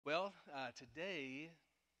Well, today,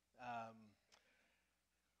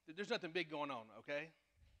 there's nothing big going on, okay?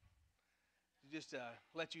 Just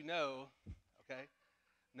let you know, okay?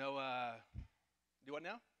 No, do what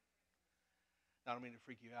now? I don't mean to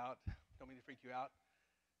freak you out. Don't mean to freak you out.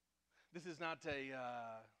 This is not this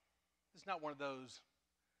is not one of those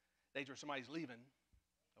days where somebody's leaving,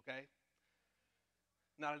 okay?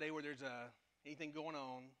 Not a day where there's anything going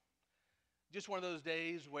on. Just one of those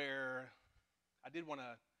days where I did want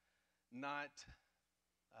to not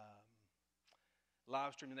um,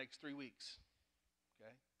 live stream the next 3 weeks,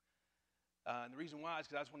 okay? And the reason why is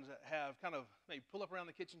because I just wanted to have kind of maybe pull up around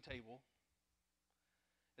the kitchen table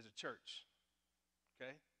as a church,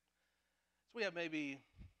 okay? So we have maybe,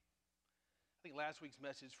 I think last week's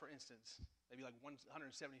message, for instance, maybe like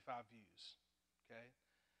 175 views, okay?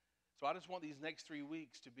 So I just want these next 3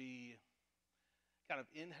 weeks to be kind of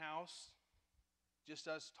in-house, just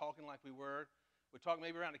us talking like we were. We're talking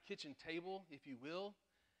maybe around a kitchen table, if you will.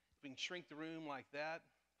 If we can shrink the room like that,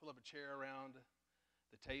 pull up a chair around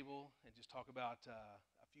the table and just talk about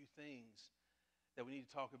a few things that we need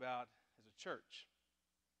to talk about as a church.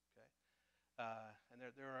 Okay, and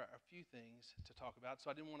there are a few things to talk about.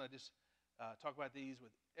 So I didn't want to just talk about these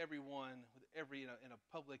with everyone, with every in a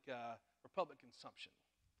public for public consumption.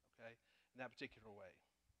 Okay, in that particular way.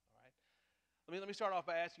 All right. Let me start off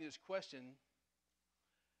by asking you this question.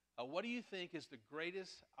 What do you think is the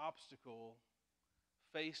greatest obstacle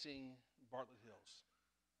facing Bartlett Hills?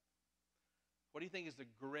 What do you think is the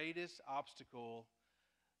greatest obstacle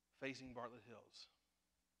facing Bartlett Hills?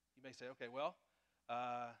 You may say, okay, well,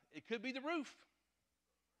 it could be the roof,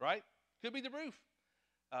 right? Could be the roof.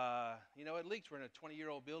 It leaks. We're in a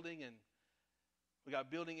 20-year-old building, and we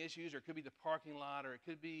got building issues, or it could be the parking lot, or it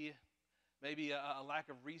could be maybe a lack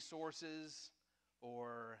of resources,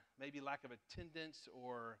 or maybe lack of attendance,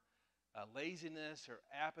 or laziness, or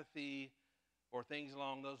apathy, or things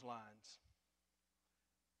along those lines.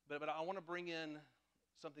 But I want to bring in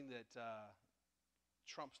something that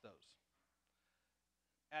trumps those.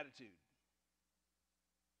 Attitude.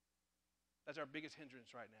 That's our biggest hindrance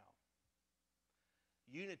right now.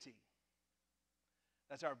 Unity.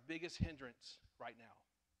 That's our biggest hindrance right now.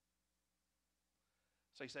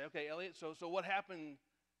 So you say, okay, Elliott, so what happened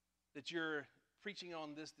that you're preaching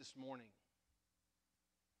on this morning?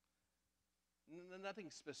 Nothing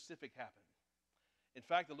specific happened. In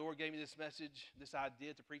fact, the Lord gave me this message, this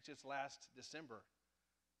idea to preach this last December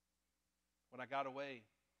when I got away,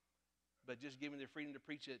 but just giving me the freedom to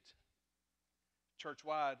preach it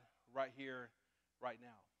church-wide right here, right now.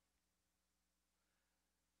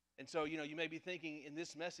 And so, you may be thinking in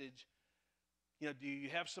this message, do you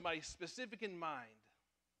have somebody specific in mind?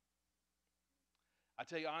 I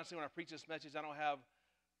tell you honestly, when I preach this message, I don't have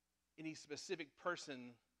any specific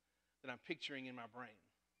person that I'm picturing in my brain.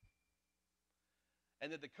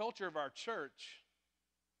 And that the culture of our church,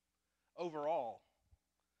 overall,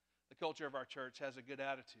 the culture of our church has a good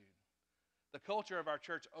attitude. The culture of our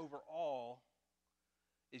church overall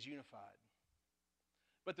is unified.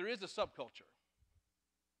 But there is a subculture.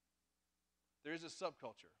 There is a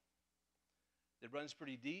subculture that runs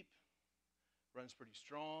pretty deep, runs pretty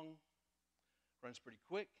strong, runs pretty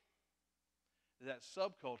quick. That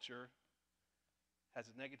subculture has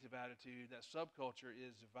a negative attitude. That subculture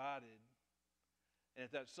is divided. And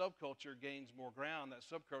if that subculture gains more ground, that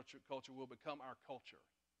subculture will become our culture.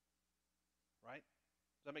 Right?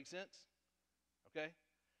 Does that make sense? Okay?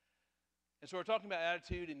 And so we're talking about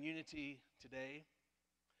attitude and unity today.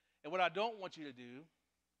 And what I don't want you to do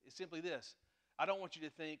is simply this. I don't want you to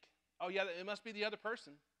think, oh, yeah, it must be the other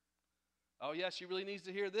person. Oh, yeah, she really needs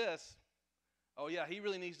to hear this. Oh, yeah, he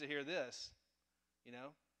really needs to hear this.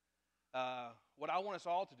 What I want us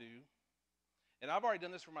all to do, and I've already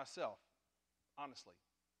done this for myself, honestly.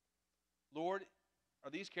 Lord, are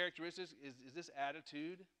these characteristics, is this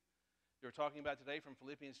attitude that we're talking about today from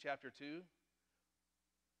Philippians chapter 2?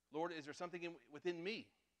 Lord, is there something within me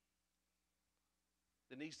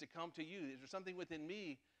that needs to come to you? Is there something within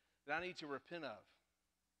me that I need to repent of?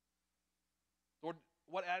 Lord,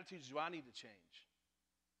 what attitudes do I need to change?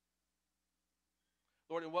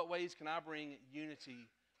 Lord, in what ways can I bring unity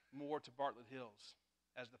more to Bartlett Hills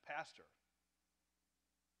as the pastor?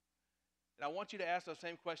 And I want you to ask those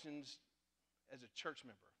same questions as a church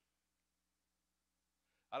member.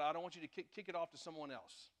 I don't want you to kick it off to someone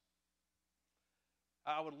else.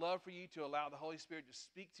 I would love for you to allow the Holy Spirit to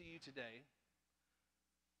speak to you today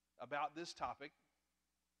about this topic.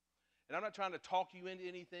 And I'm not trying to talk you into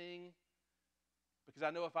anything, because I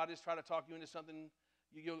know if I just try to talk you into something,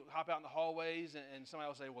 you'll hop out in the hallways and somebody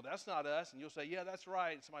will say, well, that's not us. And you'll say, yeah, that's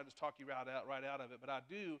right. And somebody will just talk you right out of it. But I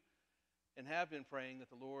do and have been praying that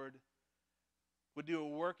the Lord would do a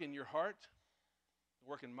work in your heart, a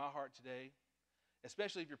work in my heart today,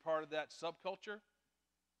 especially if you're part of that subculture,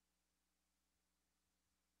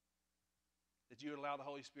 that you would allow the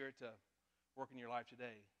Holy Spirit to work in your life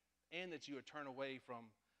today, and that you would turn away from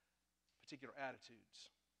particular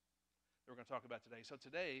attitudes that we're going to talk about today. So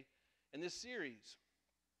today, in this series,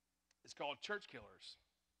 it's called Church Killers.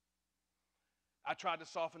 I tried to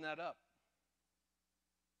soften that up.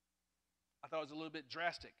 I thought it was a little bit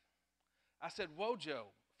drastic. I said, Wojo,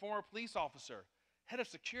 former police officer, head of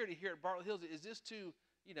security here at Bartlett Hills, is this to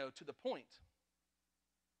the point?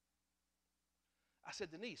 I said,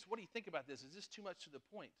 Denise, what do you think about this? Is this too much to the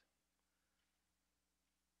point?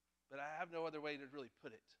 But I have no other way to really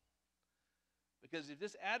put it. Because if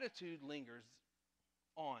this attitude lingers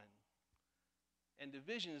on and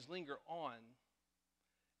divisions linger on,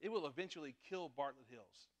 it will eventually kill Bartlett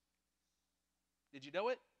Hills. Did you know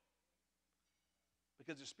it?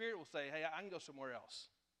 Because the Spirit will say, hey, I can go somewhere else.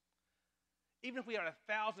 Even if we had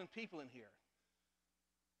 1,000 people in here,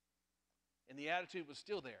 and the attitude was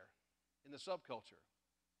still there in the subculture,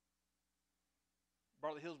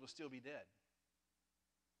 Bartlett Hills would still be dead.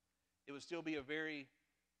 It would still be a very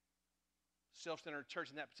self-centered church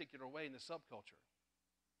in that particular way in the subculture.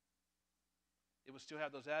 It would still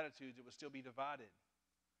have those attitudes. It would still be divided.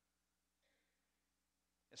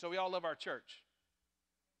 And so we all love our church.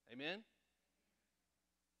 Amen?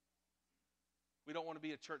 We don't want to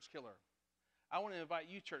be a church killer. I want to invite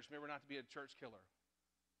you, church member, not to be a church killer.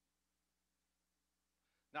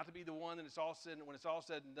 Not to be the one that it's all said, when it's all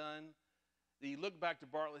said and done, that you look back to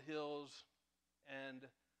Bartlett Hills and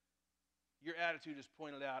your attitude is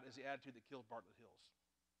pointed out as the attitude that killed Bartlett Hills.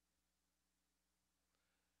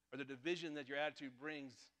 Or the division that your attitude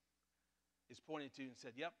brings is pointed to and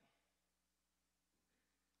said, yep,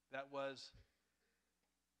 that was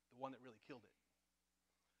the one that really killed it.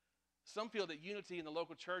 Some feel that unity in the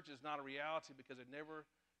local church is not a reality because they've never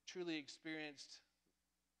truly experienced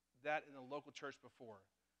that in the local church before.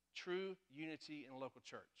 True unity in a local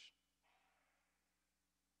church.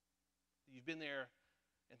 You've been there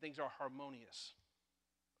and things are harmonious.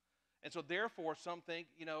 And so therefore some think,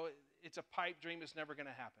 it's a pipe dream, it's never going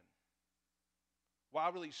to happen. Why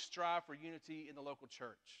really strive for unity in the local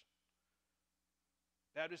church?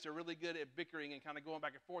 Baptists are really good at bickering and kind of going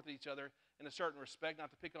back and forth with each other in a certain respect, not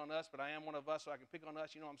to pick on us, but I am one of us, so I can pick on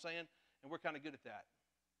us, you know what I'm saying? And we're kind of good at that.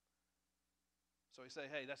 So we say,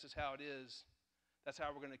 hey, that's just how it is. That's how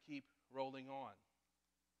we're going to keep rolling on.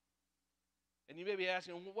 And you may be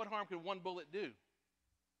asking, well, what harm could one bullet do?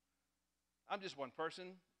 I'm just one person.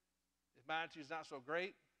 If my attitude's not so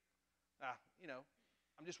great,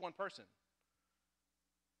 I'm just one person.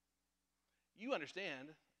 You understand,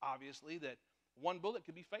 obviously, that one bullet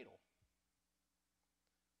could be fatal.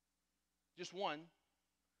 Just one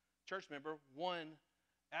church member, one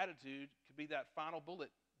attitude could be that final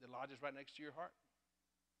bullet that lodges right next to your heart.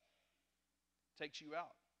 Takes you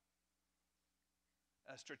out.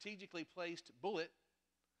 A strategically placed bullet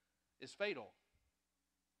is fatal.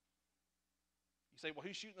 You say, well,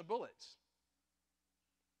 who's shooting the bullets?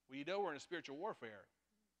 Well, you know we're in a spiritual warfare.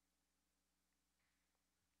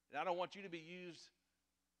 And I don't want you to be used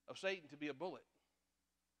of Satan to be a bullet.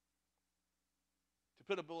 To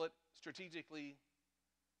put a bullet strategically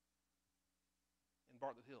in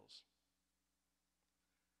Bartlett Hills.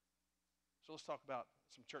 So let's talk about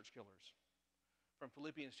some church killers. From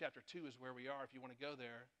Philippians chapter 2 is where we are, if you want to go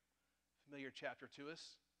there. Familiar chapter to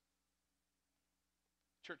us.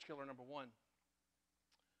 Church killer number 1.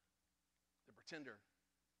 The pretender.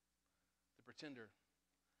 The pretender.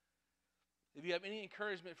 If you have any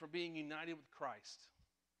encouragement for being united with Christ,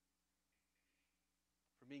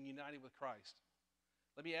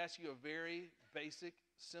 let me ask you a very basic,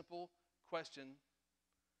 simple question.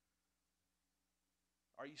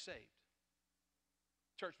 Are you saved?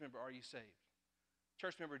 Church member, are you saved?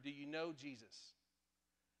 Church member, do you know Jesus?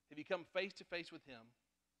 Have you come face to face with him?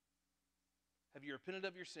 Have you repented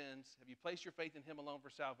of your sins? Have you placed your faith in him alone for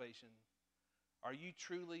salvation? Are you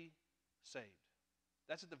truly saved?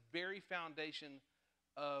 That's at the very foundation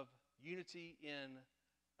of unity in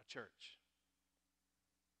a church.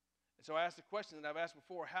 And so I asked the question that I've asked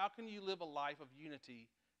before, how can you live a life of unity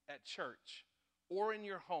at church or in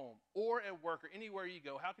your home or at work or anywhere you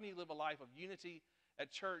go? How can you live a life of unity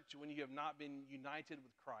at church when you have not been united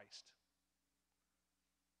with Christ?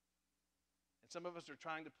 And some of us are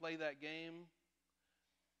trying to play that game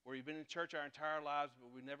where we've been in church our entire lives, but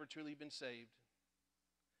we've never truly been saved.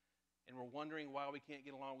 And we're wondering why we can't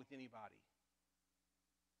get along with anybody.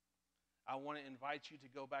 I want to invite you to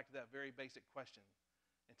go back to that very basic question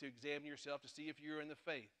and to examine yourself to see if you're in the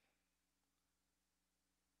faith.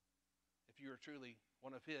 you are truly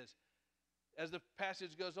one of his. As the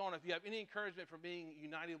passage goes on, if you have any encouragement from being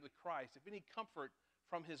united with Christ, if any comfort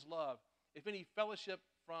from his love, if any fellowship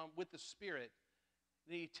with the Spirit,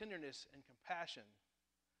 any tenderness and compassion.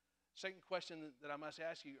 Second question that I must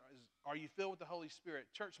ask you is, are you filled with the Holy Spirit?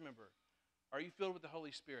 Church member, are you filled with the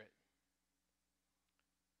Holy Spirit?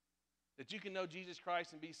 That you can know Jesus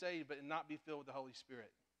Christ and be saved, but not be filled with the Holy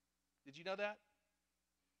Spirit. Did you know that?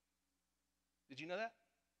 Did you know that?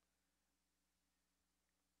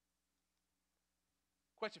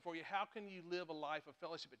 Question for you, how can you live a life of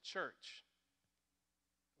fellowship at church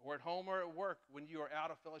or at home or at work when you are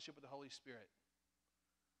out of fellowship with the Holy Spirit?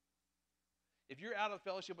 If you're out of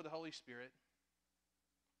fellowship with the Holy Spirit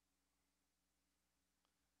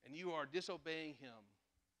and you are disobeying him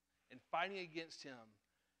and fighting against him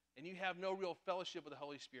and you have no real fellowship with the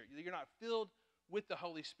Holy Spirit, you're not filled with the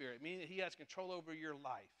Holy Spirit, meaning that he has control over your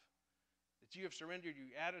life, that you have surrendered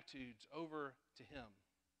your attitudes over to him,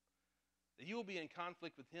 that you will be in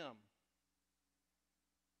conflict with him,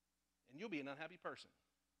 and you'll be an unhappy person.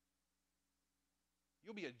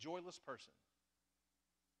 You'll be a joyless person.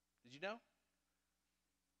 Did you know?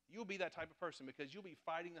 You'll be that type of person because you'll be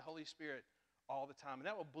fighting the Holy Spirit all the time, and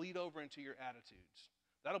that will bleed over into your attitudes.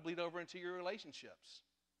 That'll bleed over into your relationships.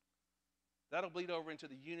 That'll bleed over into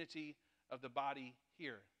the unity of the body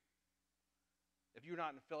here if you're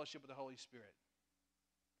not in fellowship with the Holy Spirit.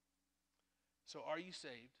 So are you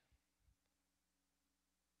saved?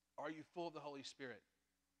 Are you full of the Holy Spirit?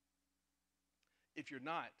 If you're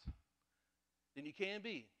not, then you can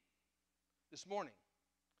be. This morning,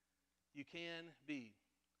 you can be.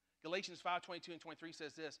 Galatians 5:22 and 23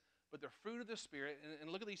 says this, but the fruit of the Spirit,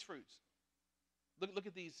 and look at these fruits. Look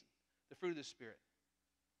at these, the fruit of the Spirit.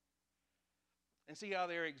 And see how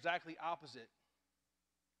they're exactly opposite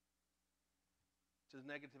to the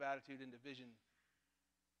negative attitude and division.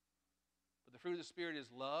 But the fruit of the Spirit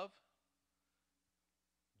is love,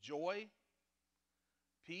 joy,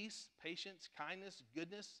 peace, patience, kindness,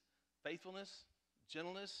 goodness, faithfulness,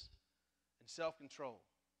 gentleness, and self-control.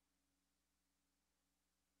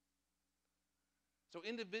 So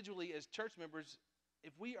individually, as church members,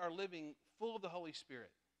 if we are living full of the Holy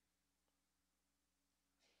Spirit,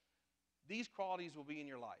 these qualities will be in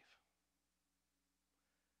your life.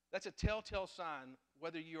 That's a telltale sign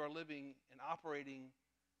whether you are living and operating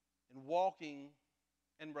and walking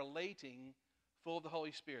and relating full of the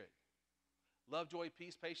Holy Spirit. Love, joy,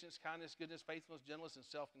 peace, patience, kindness, goodness, faithfulness, gentleness, and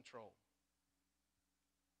self-control.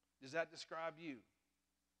 Does that describe you?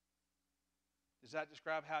 Does that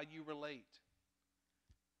describe how you relate?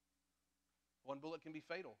 One bullet can be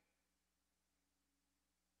fatal.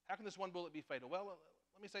 How can this one bullet be fatal? Well,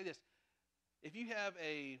 let me say this. If you have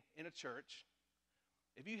in a church,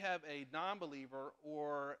 if you have a non-believer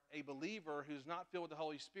or a believer who's not filled with the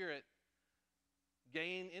Holy Spirit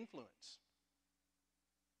gain influence,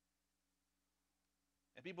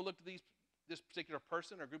 and people look to this particular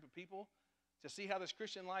person or group of people to see how this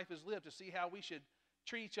Christian life is lived, to see how we should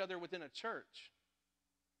treat each other within a church,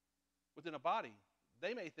 within a body,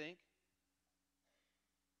 they may think,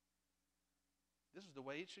 this is the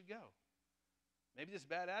way it should go. Maybe this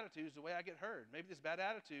bad attitude is the way I get heard. Maybe this bad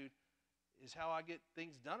attitude is how I get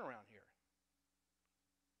things done around here.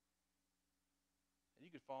 And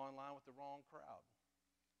you could fall in line with the wrong crowd.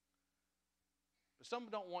 But some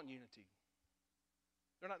don't want unity.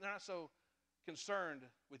 They're not so concerned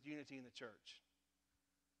with unity in the church.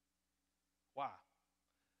 Why?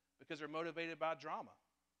 Because they're motivated by drama.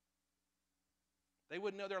 They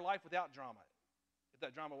wouldn't know their life without drama if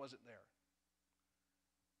that drama wasn't there.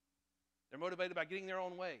 They're motivated by getting their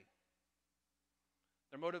own way.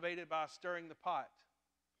 They're motivated by stirring the pot.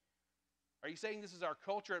 Are you saying this is our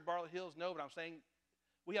culture at Bartlett Hills? No, but I'm saying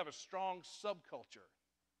we have a strong subculture.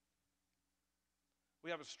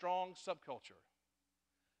 We have a strong subculture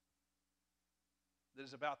that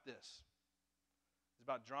is about this. It's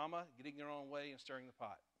about drama, getting their own way, and stirring the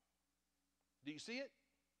pot. Do you see it?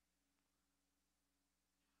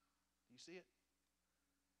 Do you see it?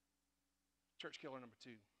 Church killer number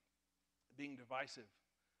 2. Being divisive.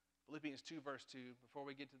 Philippians 2 verse 2. Before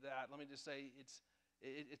we get to that, let me just say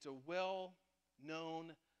it's a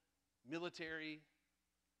well-known military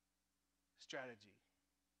strategy.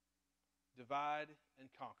 Divide and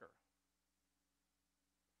conquer.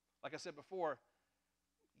 Like I said before,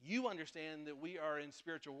 you understand that we are in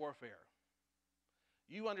spiritual warfare.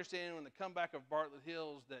 You understand when the comeback of Bartlett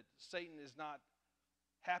Hills that Satan is not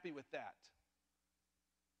happy with that.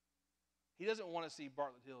 He doesn't want to see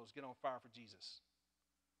Bartlett Hills get on fire for Jesus.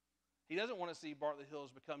 He doesn't want to see Bartlett Hills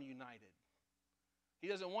become united. He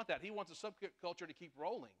doesn't want that. He wants the subculture to keep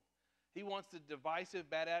rolling. He wants the divisive,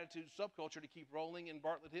 bad attitude subculture to keep rolling in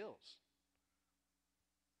Bartlett Hills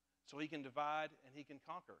so he can divide and he can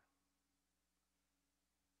conquer.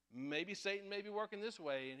 Maybe Satan may be working this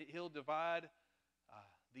way, and he'll divide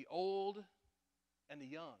the old and the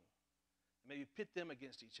young, maybe pit them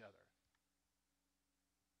against each other.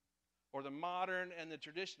 Or the modern and the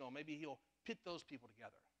traditional, maybe he'll pit those people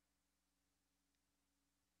together.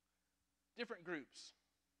 Different groups.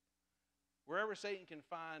 Wherever Satan can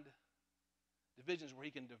find divisions where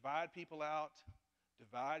he can divide people out,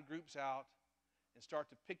 divide groups out, and start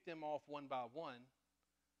to pick them off one by one,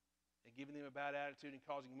 and giving them a bad attitude and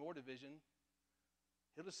causing more division,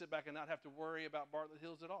 he'll just sit back and not have to worry about Bartlett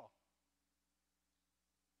Hills at all.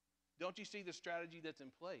 Don't you see the strategy that's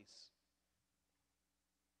in place?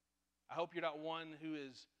 I hope you're not one who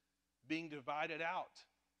is being divided out.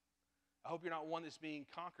 I hope you're not one that's being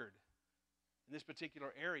conquered in this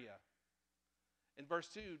particular area. In verse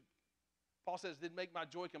 2, Paul says, "Then make my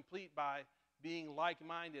joy complete by being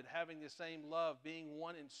like-minded, having the same love, being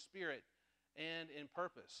one in spirit and in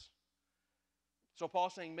purpose." So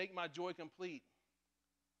Paul's saying, make my joy complete.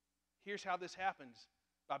 Here's how this happens: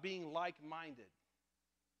 by being like-minded,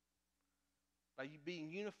 by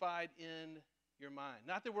being unified in your mind.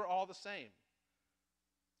 Not that we're all the same.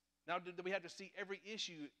 Not that we have to see every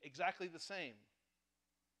issue exactly the same.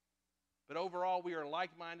 But overall, we are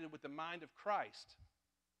like-minded with the mind of Christ.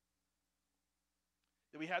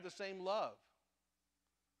 That we have the same love.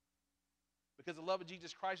 Because the love of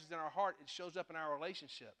Jesus Christ is in our heart, it shows up in our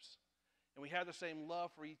relationships. And we have the same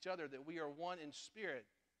love for each other, that we are one in spirit.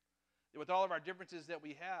 That with all of our differences that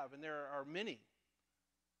we have, and there are many,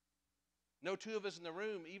 no two of us in the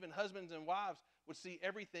room, even husbands and wives, would see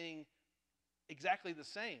everything exactly the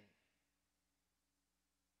same.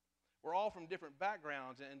 We're all from different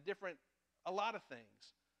backgrounds and a lot of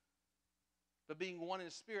things. But being one in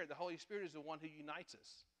spirit, the Holy Spirit is the one who unites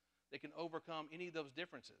us. They can overcome any of those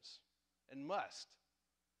differences, and must.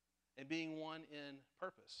 And being one in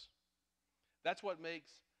purpose. That's what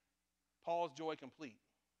makes Paul's joy complete.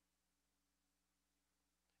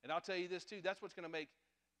 And I'll tell you this too, that's what's going to make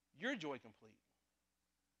your joy complete.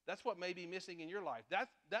 That's what may be missing in your life.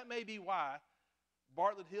 That may be why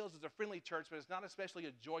Bartlett Hills is a friendly church, but it's not especially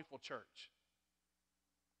a joyful church.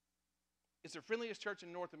 It's the friendliest church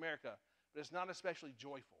in North America, but it's not especially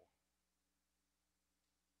joyful.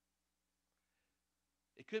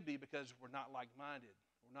 It could be because we're not like-minded.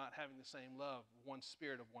 We're not having the same love, one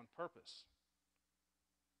spirit of one purpose.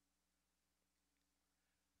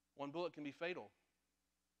 One bullet can be fatal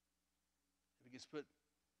if it gets put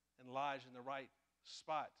and lodged in the right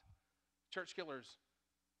spot. Church killers,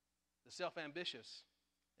 the self-ambitious,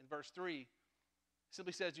 in verse 3,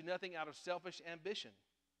 simply says, do nothing out of selfish ambition.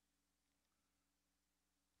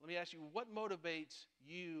 Let me ask you, what motivates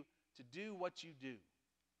you to do what you do?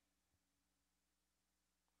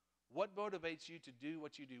 What motivates you to do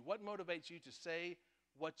what you do? What motivates you to say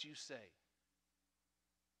what you say?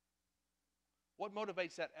 What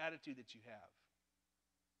motivates that attitude that you have?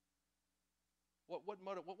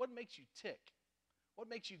 What makes you tick? What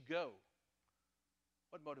makes you go?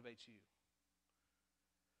 What motivates you?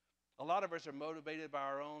 A lot of us are motivated by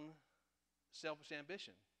our own selfish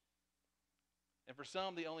ambition. And for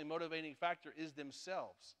some, the only motivating factor is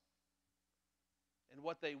themselves and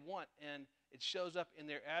what they want. And it shows up in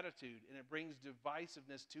their attitude, and it brings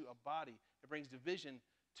divisiveness to a body. It brings division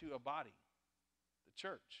to a body, the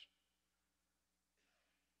church.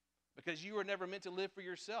 Because you were never meant to live for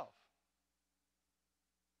yourself.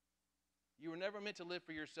 You were never meant to live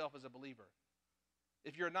for yourself as a believer.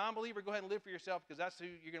 If you're a non-believer, go ahead and live for yourself, because that's who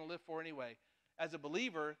you're going to live for anyway. As a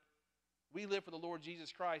believer, we live for the Lord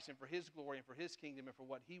Jesus Christ and for His glory and for His kingdom and for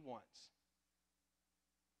what He wants.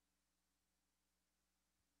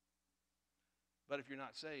 But if you're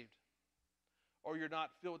not saved, or you're not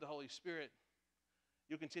filled with the Holy Spirit,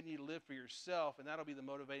 you'll continue to live for yourself, and that'll be the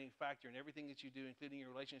motivating factor in everything that you do, including your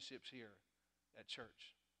relationships here at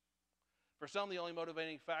church. For some, the only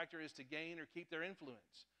motivating factor is to gain or keep their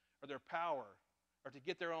influence or their power or to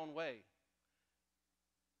get their own way.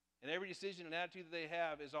 And every decision and attitude that they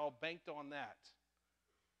have is all banked on that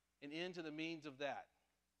and into the means of that,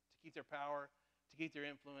 to keep their power, to keep their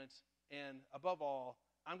influence, and above all,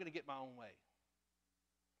 I'm going to get my own way.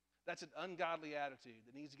 That's an ungodly attitude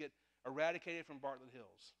that needs to get eradicated from Bartlett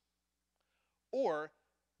Hills. Or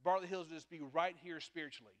Bartlett Hills will just be right here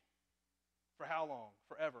spiritually. For how long?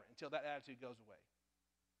 Forever, until that attitude goes away.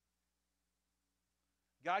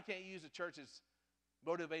 God can't use a church that's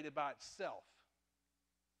motivated by itself.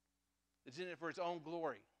 It's in it for its own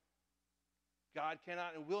glory. God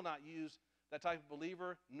cannot and will not use that type of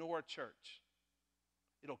believer nor church.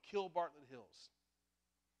 It'll kill Bartlett Hills.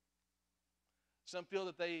 Some feel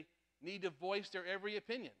that they need to voice their every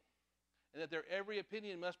opinion, and that their every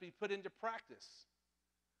opinion must be put into practice.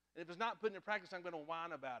 And if it's not put into practice, I'm going to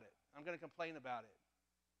whine about it. I'm going to complain about it.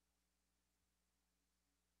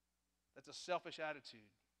 That's a selfish attitude.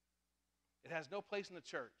 It has no place in the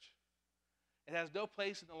church. It has no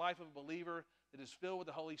place in the life of a believer that is filled with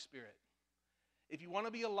the Holy Spirit. If you want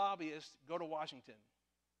to be a lobbyist, go to Washington.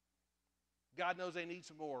 God knows they need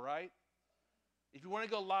some more, right? If you want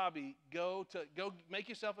to go lobby, go make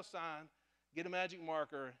yourself a sign, get a magic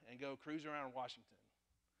marker, and go cruise around Washington.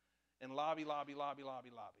 And lobby, lobby, lobby, lobby,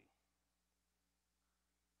 lobby.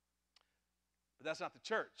 But that's not the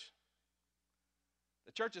church.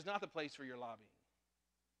 The church is not the place for your lobbying.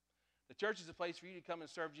 The church is the place for you to come and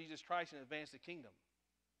serve Jesus Christ and advance the kingdom.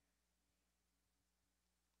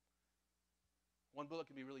 One bullet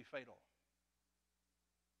can be really fatal.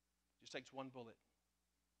 Just takes one bullet.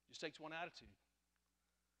 Just takes one attitude.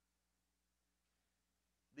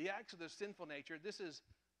 The acts of the sinful nature, this is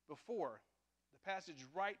before, the passage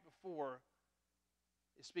right before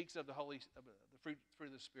it speaks of the fruit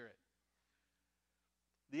of the Spirit.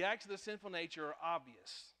 The acts of the sinful nature are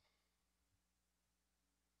obvious.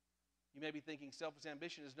 You may be thinking selfish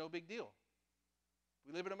ambition is no big deal.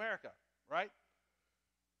 We live in America, right?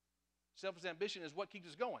 Selfish ambition is what keeps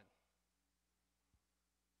us going.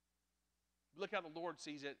 Look how the Lord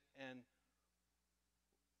sees it and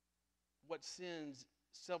what sins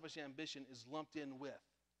selfish ambition is lumped in with.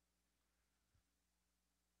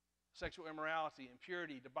 Sexual immorality,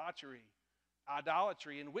 impurity, debauchery,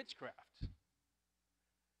 idolatry, and witchcraft.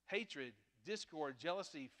 Hatred, discord,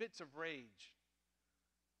 jealousy, fits of rage.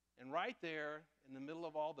 And right there, in the middle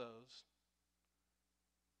of all those,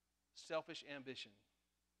 selfish ambition.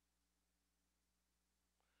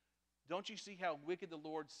 Don't you see how wicked the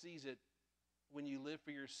Lord sees it when you live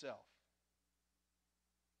for yourself?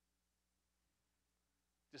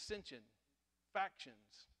 Dissension,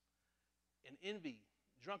 factions, and envy,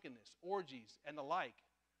 drunkenness, orgies, and the like.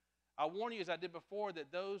 I warn you, as I did before,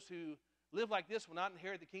 that those who live like this will not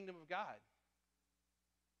inherit the kingdom of God.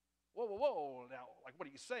 Whoa, whoa, whoa. Now, like, what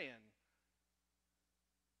are you saying?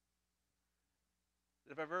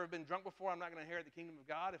 That if I've ever been drunk before, I'm not going to inherit the kingdom of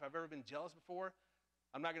God? If I've ever been jealous before,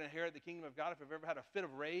 I'm not going to inherit the kingdom of God? If I've ever had a fit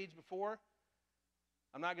of rage before,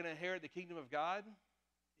 I'm not going to inherit the kingdom of God?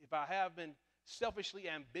 If I have been selfishly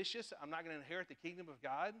ambitious, I'm not going to inherit the kingdom of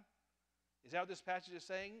God? Is that what this passage is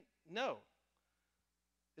saying? No.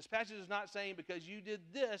 This passage is not saying because you did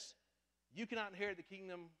this, you cannot inherit the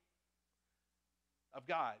kingdom of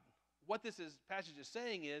God. What this passage is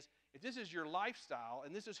saying is, if this is your lifestyle,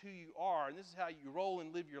 and this is who you are, and this is how you roll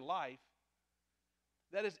and live your life,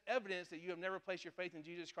 that is evidence that you have never placed your faith in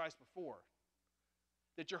Jesus Christ before.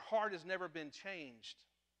 That your heart has never been changed.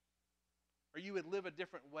 Or you would live a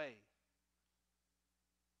different way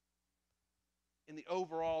in the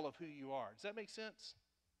overall of who you are. Does that make sense?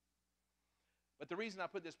 But the reason I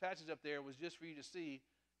put this passage up there was just for you to see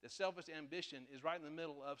that selfish ambition is right in the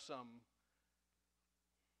middle of some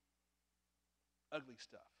ugly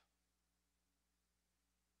stuff.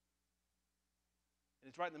 And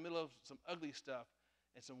it's right in the middle of some ugly stuff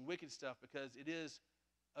and some wicked stuff because it is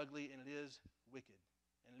ugly and it is wicked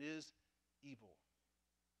and it is evil.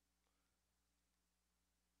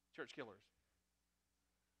 Church killers.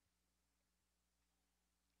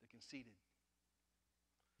 The conceited.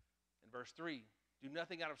 In verse 3, do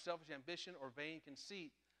nothing out of selfish ambition or vain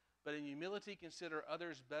conceit, but in humility consider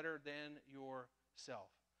others better than yourself.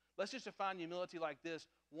 Let's just define humility like this.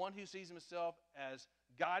 One who sees himself as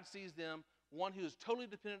God sees them. One who is totally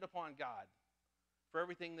dependent upon God for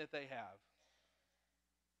everything that they have.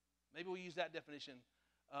 Maybe we'll use that definition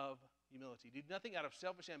of humility. Do nothing out of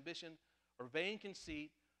selfish ambition or vain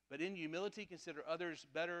conceit, but in humility consider others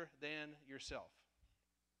better than yourself.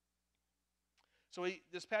 So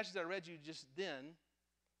this passage that I read you just then,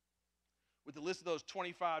 with the list of those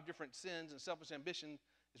 25 different sins and selfish ambition,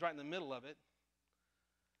 is right in the middle of it.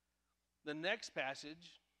 The next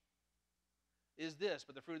passage is this,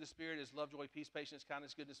 but the fruit of the Spirit is love, joy, peace, patience,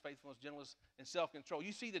 kindness, goodness, faithfulness, gentleness, and self-control.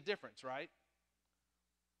 You see the difference, right?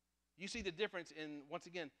 You see the difference in, once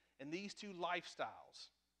again, in these two lifestyles.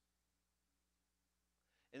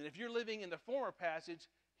 And if you're living in the former passage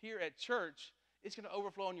here at church, it's going to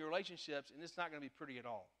overflow in your relationships, and it's not going to be pretty at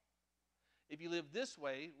all. If you live this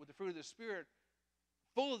way, with the fruit of the Spirit,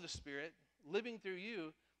 full of the Spirit, living through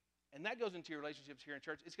you, and that goes into your relationships here in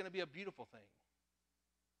church, it's going to be a beautiful thing.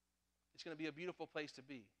 It's going to be a beautiful place to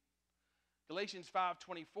be. Galatians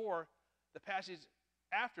 5:24, the passage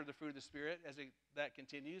after the fruit of the Spirit, that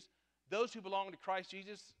continues, those who belong to Christ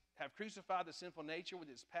Jesus have crucified the sinful nature with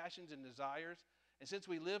its passions and desires. And since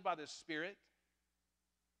we live by the Spirit,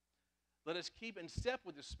 let us keep in step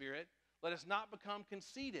with the Spirit. Let us not become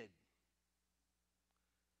conceited.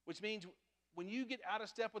 Which means when you get out of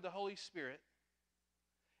step with the Holy Spirit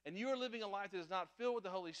and you are living a life that is not filled with the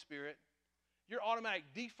Holy Spirit, your automatic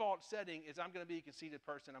default setting is, I'm going to be a conceited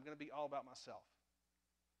person. I'm going to be all about myself.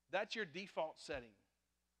 That's your default setting.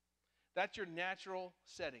 That's your natural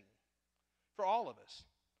setting for all of us.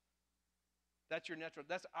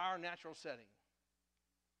 That's our natural setting.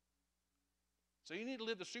 So you need to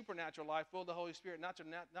live the supernatural life full of the Holy Spirit, not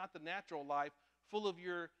the natural life full of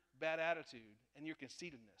your bad attitude and your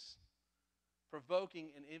conceitedness,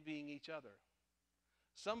 provoking and envying each other.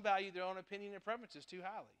 Some value their own opinion and preferences too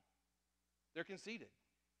highly. They're conceited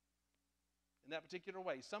in that particular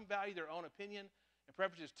way. Some value their own opinion and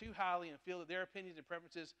preferences too highly and feel that their opinions and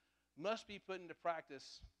preferences must be put into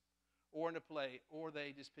practice or into play, or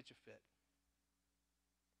they just pitch a fit.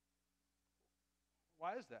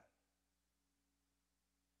 Why is that?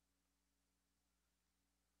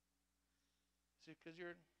 See, because you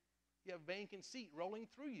have vain conceit rolling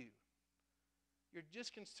through you. You're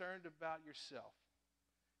just concerned about yourself.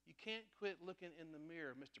 You can't quit looking in the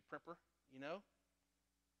mirror, Mr. Primper, you know?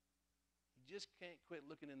 You just can't quit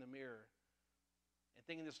looking in the mirror and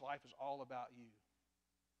thinking this life is all about you.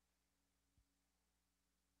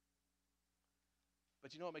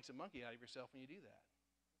 But you know what makes a monkey out of yourself when you do that?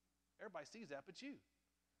 Everybody sees that but you.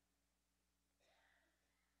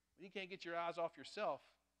 When you can't get your eyes off yourself,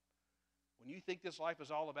 when you think this life is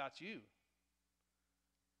all about you,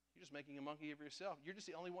 you're just making a monkey of yourself. You're just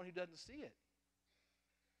the only one who doesn't see it.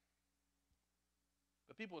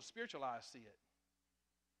 But people with spiritual eyes see it.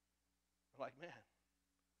 They're like, man,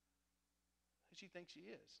 who she think she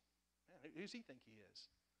is? Man, who does he think he is?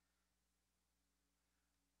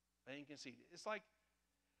 Vain conceit. It's like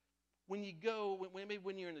when you go, maybe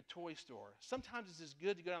when you're in the toy store, sometimes it's just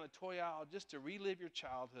good to go down the toy aisle just to relive your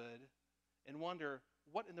childhood and wonder,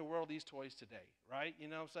 what in the world are these toys today, right? You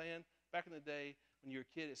know what I'm saying? Back in the day, when you were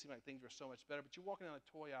a kid, it seemed like things were so much better. But you're walking down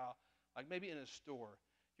a toy aisle, like maybe in a store,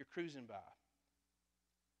 you're cruising by,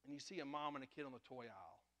 and you see a mom and a kid on the toy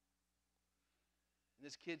aisle. And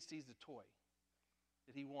this kid sees the toy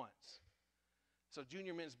that he wants. So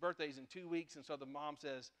Junior Mint's birthday's in 2 weeks, and so the mom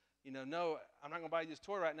says, no, I'm not going to buy you this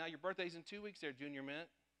toy right now. Your birthday's in 2 weeks there, Junior Mint.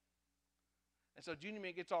 And so Junior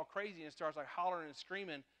Mint gets all crazy and starts like hollering and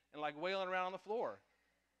screaming and like wailing around on the floor.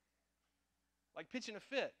 Like pitching a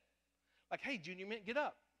fit. Like, hey, Junior Mint, get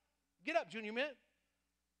up. Get up, Junior Mint.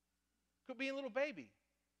 Quit being a little baby.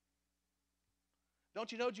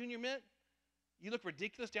 Don't you know, Junior Mint, you look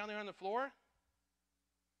ridiculous down there on the floor?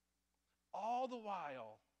 All the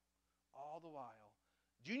while,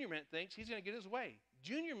 Junior Mint thinks he's going to get his way.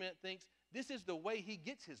 Junior Mint thinks this is the way he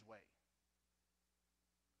gets his way.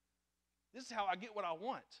 This is how I get what I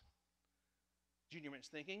want. Junior Mint's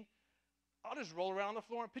thinking, I'll just roll around on the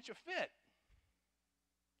floor and pitch a fit.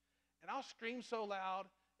 And I'll scream so loud,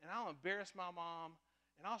 and I'll embarrass my mom,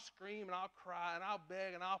 and I'll scream, and I'll cry, and I'll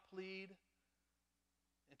beg, and I'll plead,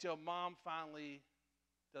 until mom finally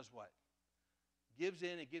does what? Gives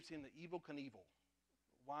in and gives him the evil Knievel.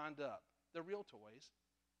 Wind up. The real toys,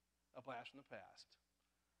 a blast from the past.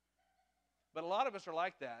 But a lot of us are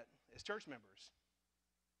like that as church members.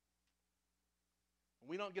 When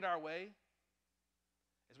we don't get our way,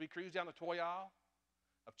 as we cruise down the toy aisle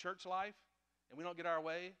of church life, and we don't get our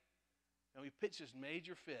way, and we pitch this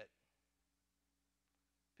major fit.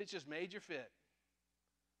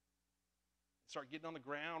 Start getting on the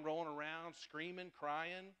ground, rolling around, screaming,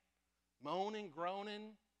 crying, moaning,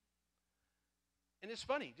 groaning. And it's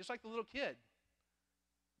funny, just like the little kid.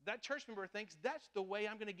 That church member thinks that's the way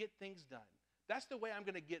I'm going to get things done. That's the way I'm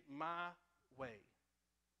going to get my way.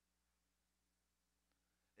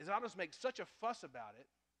 Is I'll just make such a fuss about it,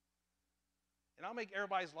 and I'll make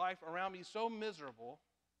everybody's life around me so miserable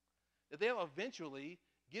that they'll eventually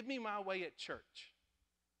give me my way at church.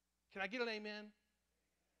 Can I get an amen?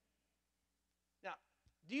 Now,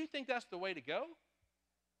 do you think that's the way to go?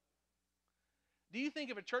 Do you think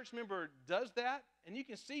if a church member does that, and you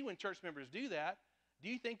can see when church members do that, do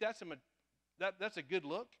you think that's a good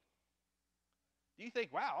look? Do you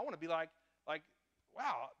think, wow, I want to be like,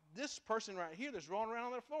 wow, this person right here that's rolling around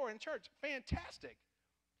on the floor in church, fantastic.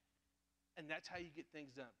 And that's how you get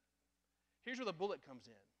things done. Here's where the bullet comes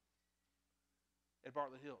in at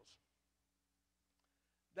Bartlett Hills.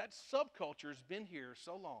 That subculture's been here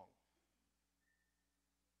so long.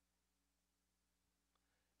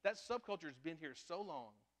 That subculture's been here so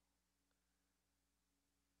long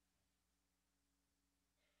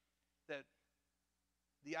that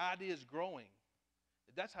the idea is growing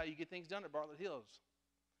That's how you get things done at Bartlett Hills.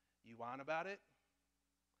 You whine about it.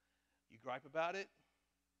 You gripe about it.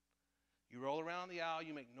 You roll around the aisle.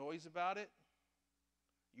 You make noise about it.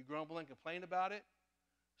 You grumble and complain about it.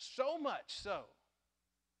 So much so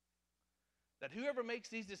that whoever makes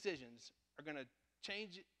these decisions are going to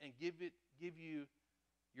change it and give you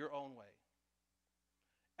your own way.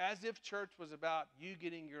 As if church was about you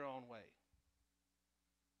getting your own way.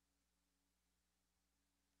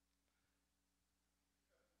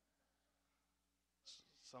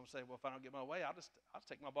 Some say, well, if I don't get my way, I'll just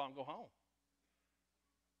take my ball and go home.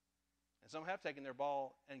 And some have taken their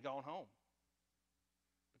ball and gone home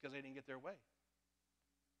because they didn't get their way.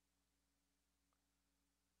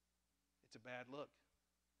 It's a bad look.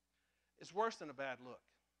 It's worse than a bad look.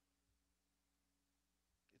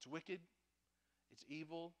 It's wicked. It's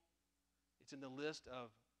evil. It's in the list of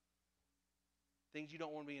things you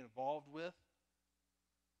don't want to be involved with.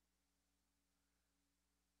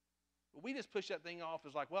 But we just push that thing off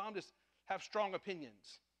as like, well, I'm just have strong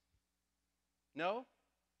opinions. No,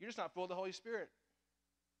 you're just not full of the Holy Spirit.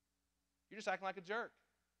 You're just acting like a jerk.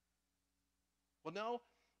 Well, no,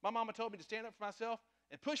 my mama told me to stand up for myself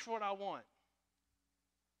and push for what I want.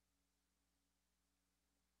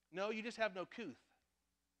 No, you just have no couth.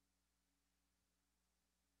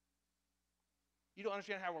 You don't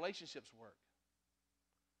understand how relationships work.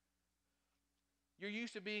 You're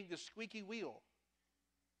used to being the squeaky wheel.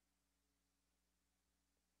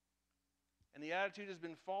 And the attitude has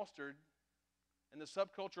been fostered, and the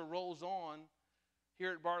subculture rolls on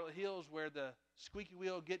here at Bartlett Hills where the squeaky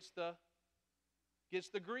wheel gets the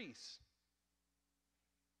grease.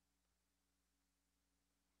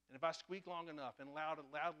 And if I squeak long enough and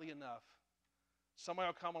loudly enough, somebody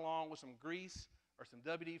will come along with some grease or some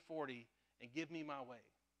WD-40 and give me my way.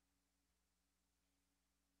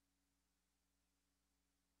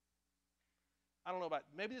 I don't know about,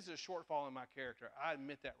 maybe this is a shortfall in my character. I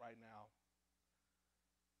admit that right now.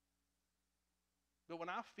 But when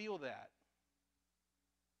I feel that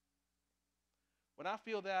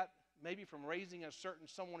maybe from raising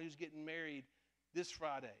someone who's getting married this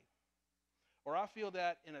Friday, or I feel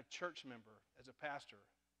that in a church member as a pastor,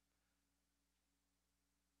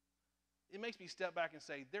 it makes me step back and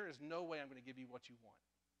say, there is no way I'm going to give you what you want.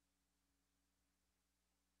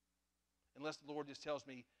 Unless the Lord just tells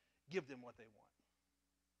me, give them what they want.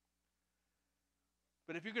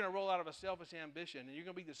 But if you're going to roll out of a selfish ambition and you're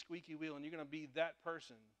going to be the squeaky wheel and you're going to be that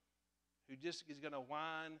person who just is going to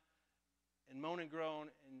whine and moan and groan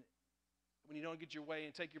and when you don't get your way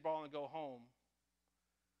and take your ball and go home,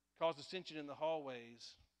 cause dissension in the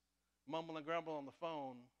hallways, mumble and grumble on the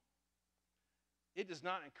phone, it does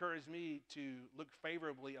not encourage me to look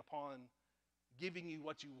favorably upon giving you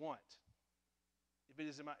what you want if it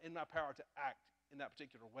is in my power to act in that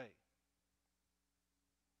particular way.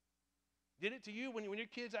 Did it to you when your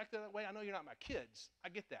kids acted that way? I know you're not my kids. I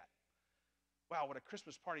get that. Wow, what a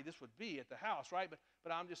Christmas party this would be at the house, right?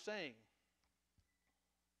 But I'm just saying,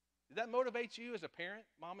 did that motivate you as a parent,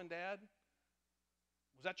 mom and dad?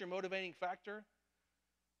 Was that your motivating factor?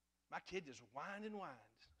 My kid just whined and whined,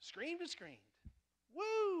 screamed and screamed.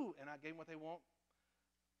 Woo! And I gave them what they want.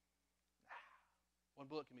 One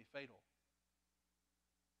bullet can be fatal.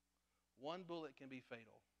 One bullet can be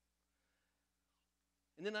fatal.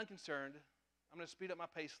 And then unconcerned, I'm going to speed up my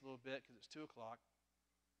pace a little bit because it's 2 o'clock.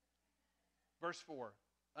 Verse 4,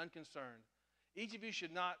 unconcerned. Each of you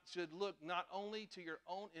should look not only to your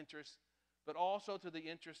own interests, but also to the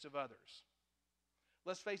interests of others.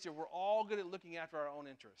 Let's face it, we're all good at looking after our own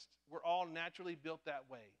interests. We're all naturally built that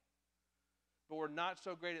way. But we're not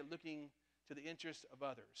so great at looking to the interests of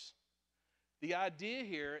others. The idea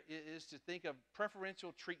here is to think of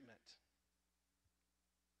preferential treatment.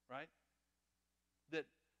 Right? That,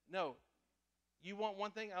 no, you want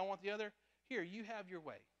one thing, I want the other. Here, you have your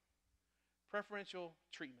way. Preferential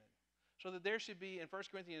treatment. So that there should be, in 1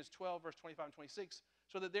 Corinthians 12, verse 25 and 26,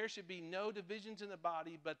 so that there should be no divisions in the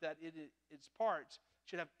body, but that its parts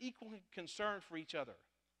should have equal concern for each other.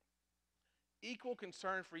 Equal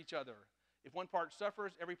concern for each other. If one part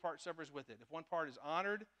suffers, every part suffers with it. If one part is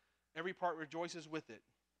honored, every part rejoices with it.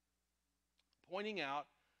 Pointing out,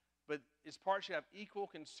 but its parts should have equal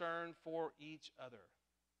concern for each other.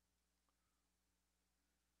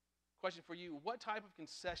 Question for you, what type of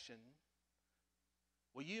concession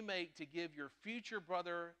will you make to give your future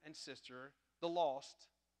brother and sister, the lost,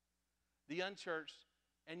 the unchurched,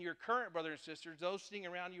 and your current brother and sisters, those sitting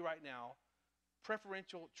around you right now,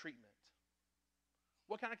 preferential treatment?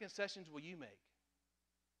 What kind of concessions will you make?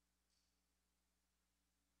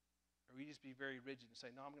 Or will you just be very rigid and say,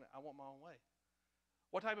 no, I want my own way?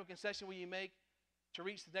 What type of concession will you make to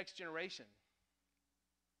reach the next generation?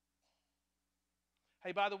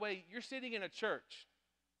 Hey, by the way, you're sitting in a church.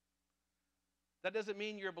 That doesn't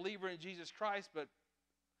mean you're a believer in Jesus Christ, but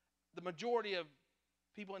the majority of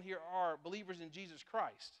people in here are believers in Jesus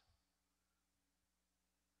Christ.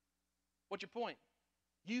 What's your point?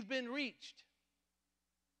 You've been reached.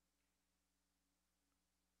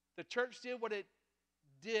 The church did what it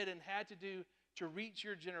did and had to do to reach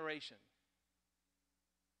your generation.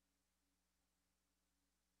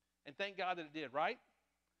 And thank God that it did, right?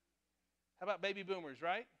 How about baby boomers,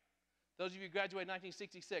 right? Those of you who graduated in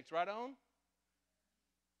 1966, right on?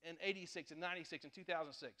 And 86 and 96 and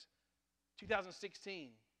 2006. 2016.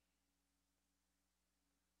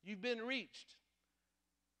 You've been reached.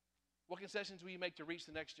 What concessions will you make to reach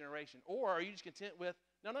the next generation? Or are you just content with,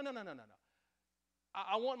 no.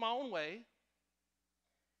 I want my own way,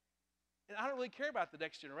 and I don't really care about the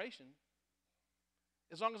next generation.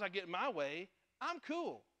 As long as I get my way, I'm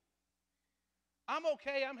cool. I'm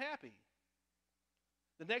okay, I'm happy.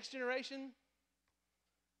 The next generation,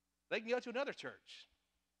 they can go to another church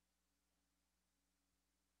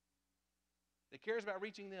that cares about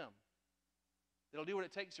reaching them. That'll do what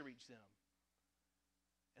it takes to reach them.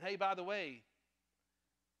 And hey, by the way,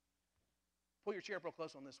 pull your chair up real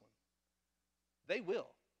close on this one. They will.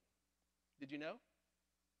 Did you know?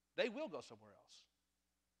 They will go somewhere else.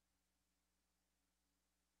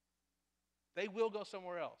 They will go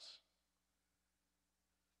somewhere else.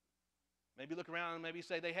 Maybe look around and maybe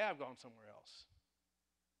say they have gone somewhere else.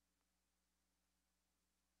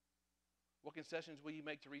 What concessions will you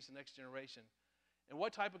make to reach the next generation? And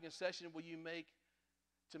what type of concession will you make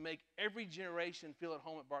to make every generation feel at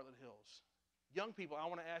home at Bartlett Hills? Young people, I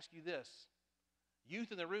want to ask you this.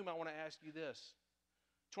 Youth in the room, I want to ask you this.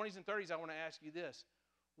 20s and 30s, I want to ask you this.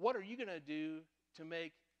 What are you going to do to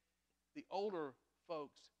make the older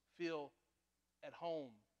folks feel at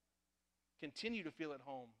home, continue to feel at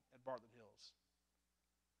home at Bartlett Hills?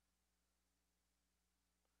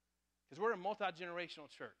 Because we're a multi-generational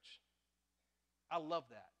church. I love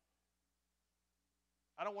that.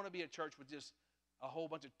 I don't want to be a church with just a whole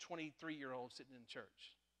bunch of 23-year-olds sitting in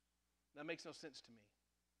church. That makes no sense to me.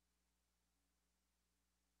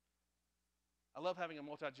 I love having a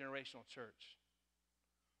multi-generational church.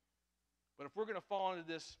 But if we're going to fall into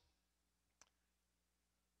this,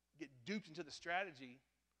 get duped into the strategy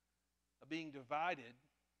of being divided,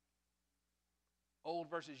 old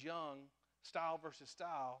versus young, style versus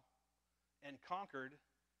style, and conquered,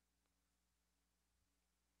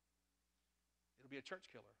 it'll be a church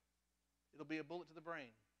killer. It'll be a bullet to the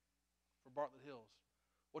brain for Bartlett Hills.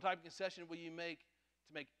 What type of concession will you make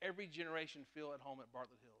to make every generation feel at home at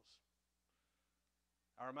Bartlett Hills?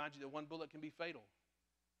 I remind you that one bullet can be fatal.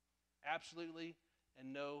 Absolutely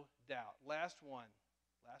and no doubt. Last one.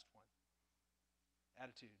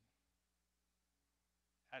 Attitude.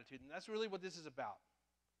 Attitude. And that's really what this is about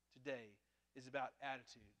today, is about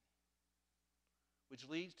attitude, which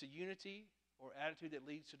leads to unity, or attitude that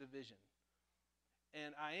leads to division.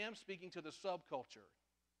 And I am speaking to the subculture.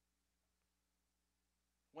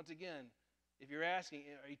 Once again, if you're asking,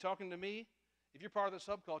 are you talking to me? If you're part of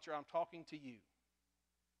the subculture, I'm talking to you.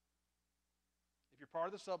 If you're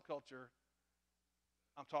part of the subculture,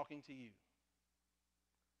 I'm talking to you.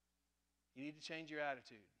 You need to change your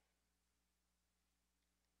attitude.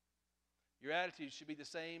 Your attitude should be the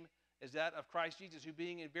same as that of Christ Jesus, who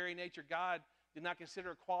being in very nature God, did not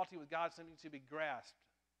consider equality with God something to be grasped,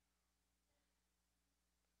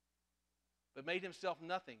 but made himself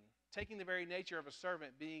nothing, taking the very nature of a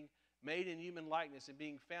servant, being made in human likeness, and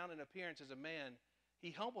being found in appearance as a man,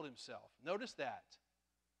 he humbled himself. Notice that.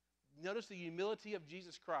 Notice the humility of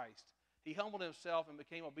Jesus Christ. He humbled himself and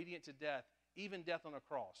became obedient to death, even death on a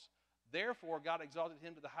cross. Therefore, God exalted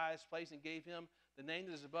him to the highest place and gave him the name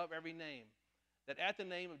that is above every name, that at the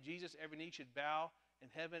name of Jesus every knee should bow in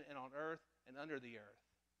heaven and on earth and under the earth,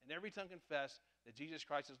 and every tongue confess that Jesus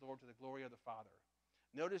Christ is Lord, to the glory of the Father.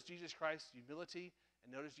 Notice Jesus Christ's humility,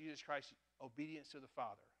 and notice Jesus Christ's obedience to the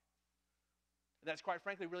Father. And that's quite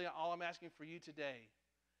frankly really all I'm asking for you today,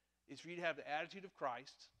 is for you to have the attitude of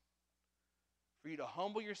Christ, for you to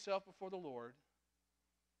humble yourself before the Lord,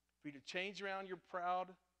 for you to change around your proud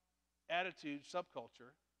attitude,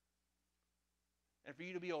 subculture, and for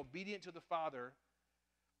you to be obedient to the Father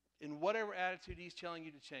in whatever attitude he's telling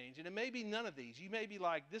you to change. And it may be none of these. You may be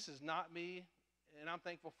like, this is not me, and I'm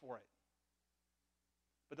thankful for it.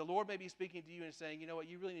 But the Lord may be speaking to you and saying, you know what,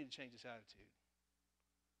 you really need to change this attitude.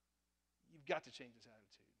 You've got to change this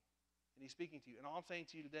attitude. And he's speaking to you. And all I'm saying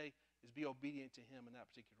to you today is be obedient to him in that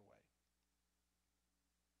particular way.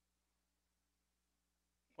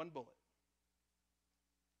 One bullet.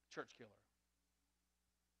 Church killer.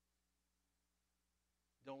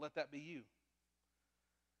 Don't let that be you.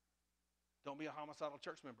 Don't be a homicidal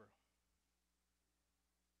church member.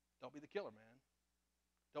 Don't be the killer, man.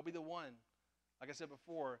 Don't be the one, like I said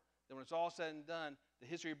before, that when it's all said and done, the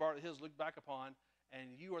history of Bartlett Hills looked back upon, and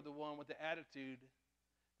you are the one with the attitude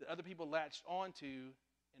that other people latched onto,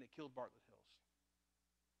 and it killed Bartlett Hills.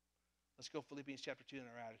 Let's go Philippians chapter 2 in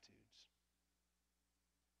our attitudes.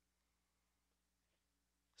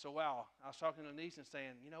 So, wow, I was talking to niece and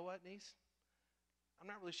saying, you know what, niece? I'm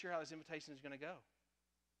not really sure how this invitation is going to go.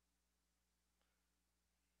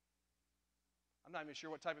 I'm not even sure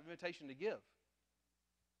what type of invitation to give.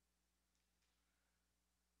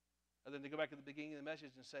 Other than to go back to the beginning of the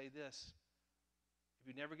message and say this: if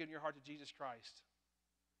you've never given your heart to Jesus Christ,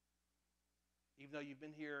 even though you've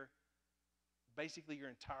been here basically your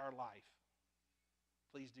entire life,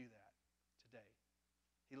 please do that today.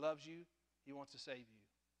 He loves you. He wants to save you.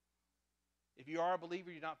 If you are a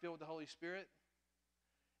believer, you're not filled with the Holy Spirit,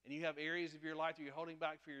 and you have areas of your life that you're holding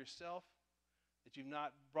back for yourself, that you've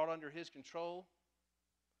not brought under His control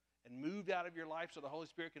and moved out of your life so the Holy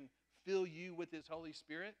Spirit can fill you with His Holy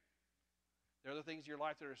Spirit. There are other things in your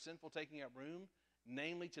life that are sinful taking up room,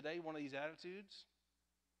 namely today one of these attitudes.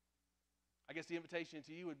 I guess the invitation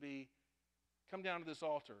to you would be, come down to this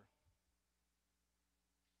altar.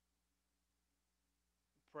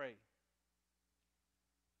 Pray.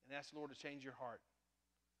 And ask the Lord to change your heart.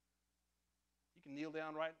 You can kneel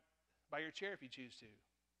down right by your chair if you choose to.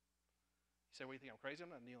 You say, what do you think, I'm crazy? I'm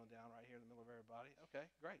not kneeling down right here in the middle of everybody. Okay,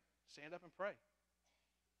 great. Stand up and pray.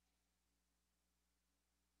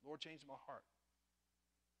 Lord, change my heart.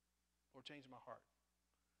 Lord, change my heart.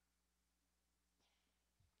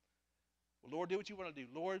 Well, Lord, do what you want to do.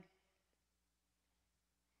 Lord,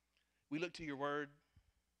 we look to your word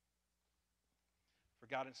for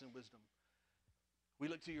guidance and wisdom. We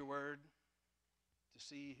look to your word to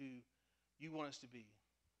see who you want us to be.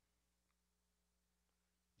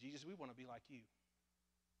 Jesus, we want to be like you.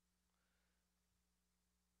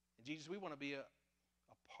 And Jesus, we want to be a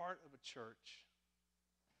part of a church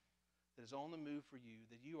that is on the move for you,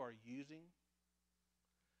 that you are using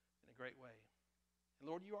in a great way. And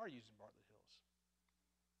Lord, you are using Bartlett Hills.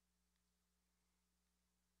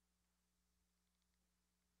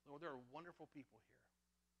 Lord, there are wonderful people here.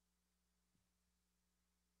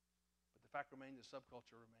 But the fact remains, the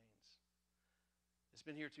subculture remains. It's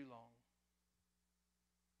been here too long.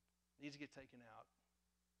 It needs to get taken out.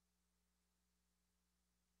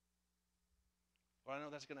 Well, I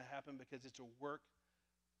know that's going to happen because it's a work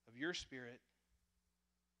of your Spirit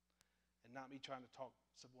and not me trying to talk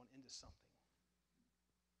someone into something.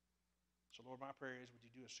 So, Lord, my prayer is, would you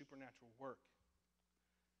do a supernatural work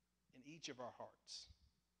in each of our hearts?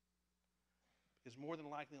 Because more than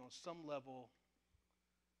likely, on some level,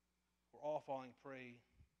 we're all falling prey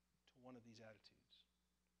to one of these attitudes.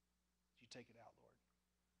 Would you take it out, Lord?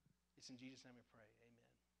 It's in Jesus' name we pray. Amen.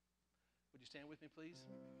 Would you stand with me, please?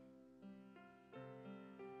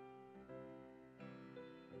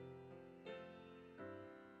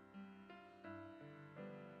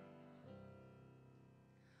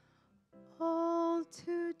 All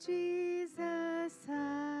to Jesus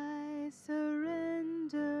I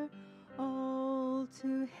surrender, all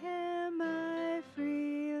to Him I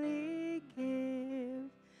freely give.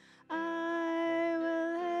 I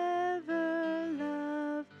will ever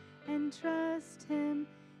love and trust Him,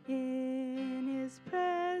 in His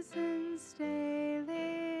presence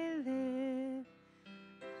daily live.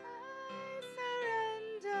 I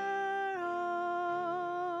surrender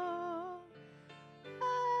all.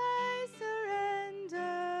 I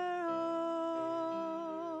surrender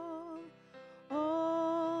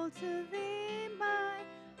all to Thee, my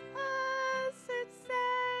blessed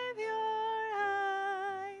Savior.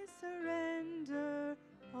 I surrender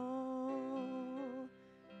all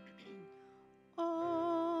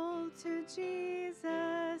to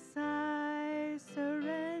Jesus I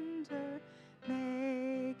surrender.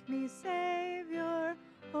 Make me Savior,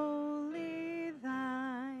 wholly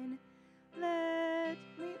Thine. Let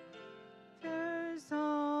me others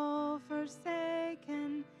all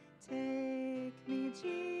forsaken. Take me,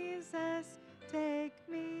 Jesus, take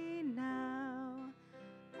me now.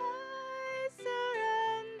 I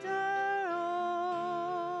surrender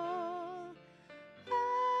all.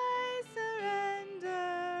 I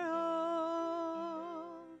surrender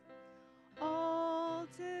all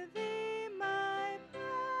to Thee, my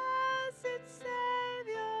blessed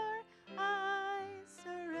Savior. I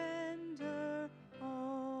surrender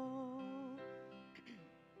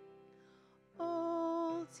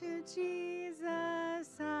all to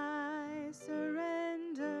Jesus I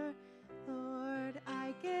surrender. Lord,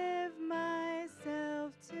 I give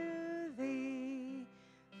myself to Thee.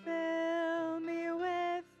 Fill me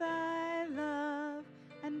with Thy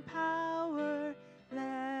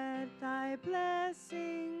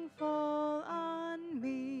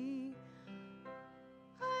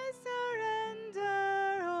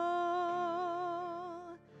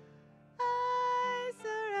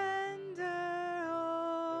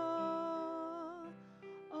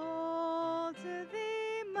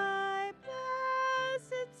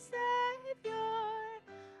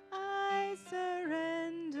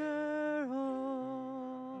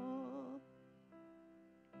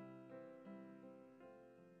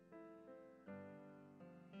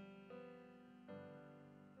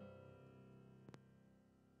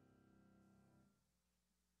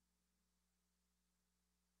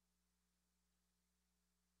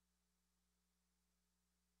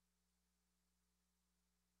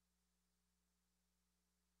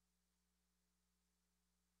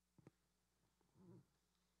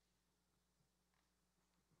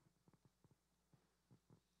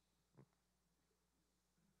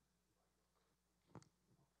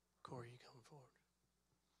forward.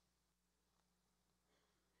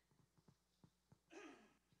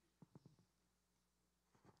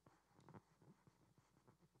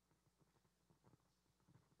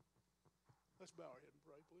 Let's bow our head and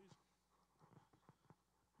pray, please.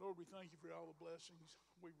 Lord, we thank you for all the blessings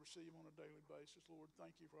we receive on a daily basis. Lord,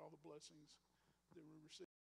 thank you for all the blessings that we receive